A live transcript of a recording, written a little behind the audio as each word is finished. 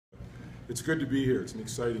it's good to be here. It's an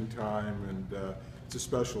exciting time, and it's a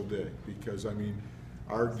special day because, I mean,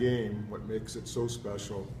 our game, what makes it so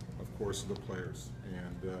special, of course, are the players.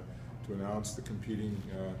 And to announce the competing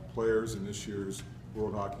players in this year's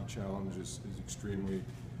World Hockey Challenge is extremely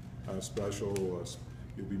special.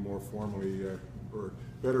 You'll be more formally or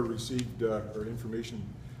better received or information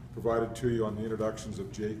provided to you on the introductions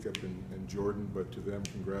of Jacob and Jordan, but to them,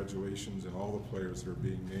 congratulations, and all the players that are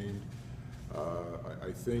being named.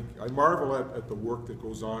 I marvel at the work that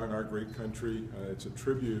goes on in our great country. It's a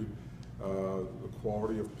tribute, the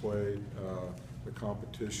quality of play, the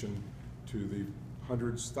competition, to the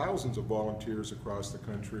hundreds, thousands of volunteers across the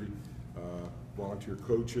country, volunteer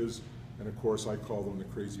coaches, and of course I call them the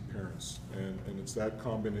crazy parents. And it's that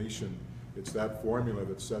combination, it's that formula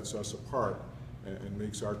that sets us apart and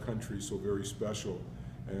makes our country so very special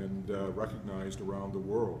and recognized around the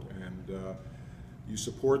world. And you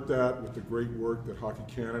support that with the great work that Hockey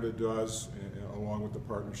Canada does, along with the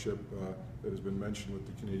partnership that has been mentioned with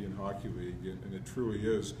the Canadian Hockey League. And it truly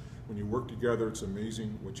is, when you work together, it's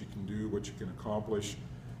amazing what you can do, what you can accomplish,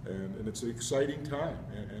 and it's an exciting time.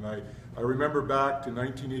 And I remember back to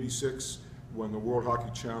 1986 when the World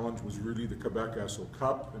Hockey Challenge was really the Quebec Esso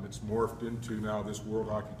Cup, and it's morphed into now this World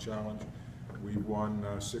Hockey Challenge. We've won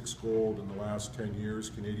 6 gold in the last 10 years,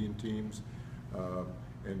 Canadian teams.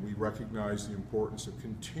 And we recognize the importance of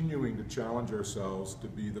continuing to challenge ourselves to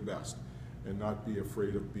be the best and not be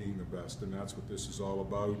afraid of being the best. And that's what this is all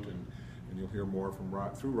about. And you'll hear more from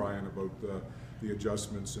through Ryan about the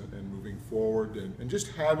adjustments and moving forward. And just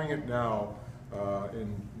having it now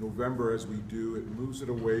in November as we do, it moves it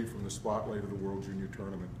away from the spotlight of the World Junior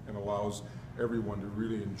Tournament and allows everyone to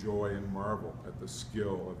really enjoy and marvel at the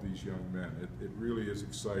skill of these young men. It really is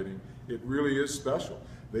exciting. It really is special.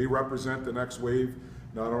 They represent the next wave,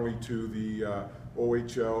 not only to the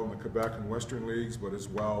OHL and the Quebec and Western Leagues, but as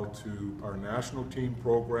well to our national team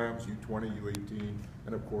programs, U20, U18,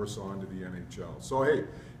 and of course on to the NHL. So hey,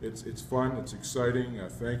 it's fun, it's exciting.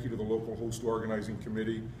 Thank you to the local host organizing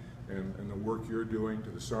committee and the work you're doing, to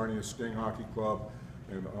the Sarnia Sting Hockey Club,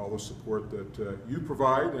 and all the support that you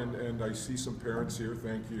provide. And I see some parents here,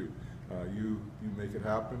 thank you. You make it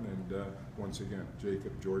happen, and once again,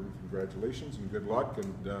 Jacob, Jordan, congratulations and good luck,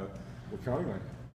 and we're counting on you.